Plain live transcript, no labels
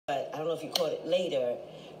don't know if you caught it later,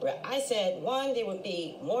 where I said, one, there would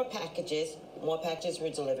be more packages were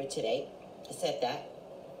delivered today. I said that.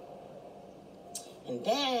 And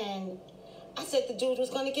then I said the dude was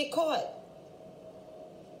going to get caught.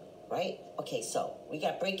 Right? Okay, so we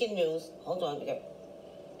got breaking news. Hold on, we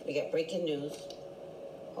got breaking news.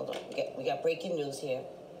 Hold on, we got breaking news here.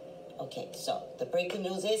 Okay, so the breaking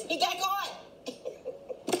news is he got caught.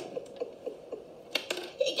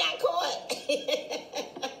 He got caught.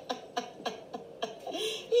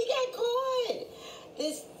 He got caught.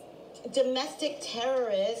 This domestic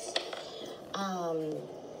terrorist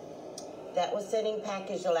that was sending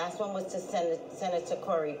package. The last one was to Senator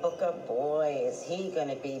Cory Booker. Boy, is he going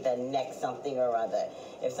to be the next something or other.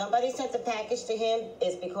 If somebody sent a package to him,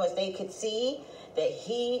 it's because they could see that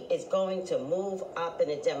he is going to move up in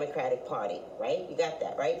the Democratic Party, right? You got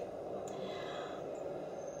that, right?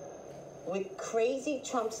 With crazy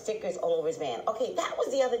Trump stickers all over his van. Okay, that was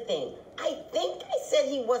the other thing. I think I said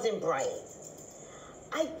he wasn't bright.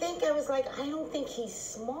 I think I was like, I don't think he's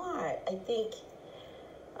smart. I think,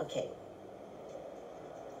 okay.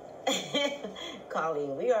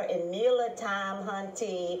 Colleen, we are in Mila time,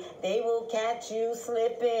 hunty. They will catch you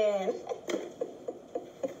slipping.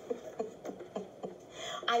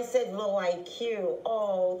 I said low IQ.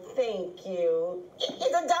 Oh, thank you.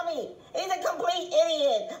 He's a dummy. He's a complete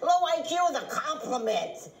idiot. Low IQ is a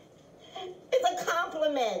compliment. It's a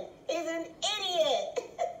compliment. He's an idiot.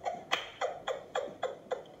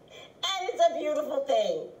 And it's a beautiful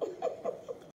thing.